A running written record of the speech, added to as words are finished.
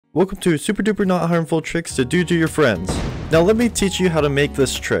Welcome to Super Duper Not Harmful Tricks to Do to your friends. Now let me teach you how to make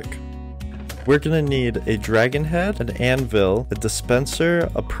this trick. We're gonna need a dragon head, an anvil, a dispenser,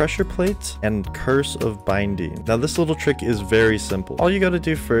 a pressure plate, and curse of binding. Now this little trick is very simple. All you gotta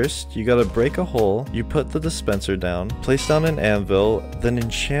do first, you gotta break a hole, you put the dispenser down, place down an anvil, then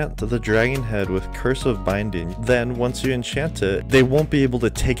enchant the dragon head with curse of binding. Then once you enchant it, they won't be able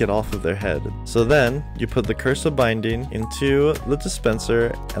to take it off of their head. So then you put the curse of binding into the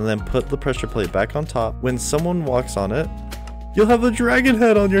dispenser and then put the pressure plate back on top. When someone walks on it, you'll have the dragon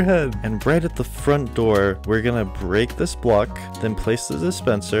head on your head. And right at the front door, we're gonna break this block, then place the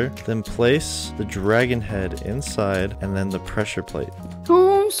dispenser, then place the dragon head inside, and then the pressure plate.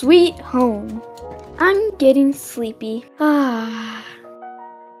 Home sweet home. I'm getting sleepy.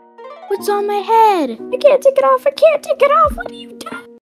 What's on my head? I can't take it off. What have you done?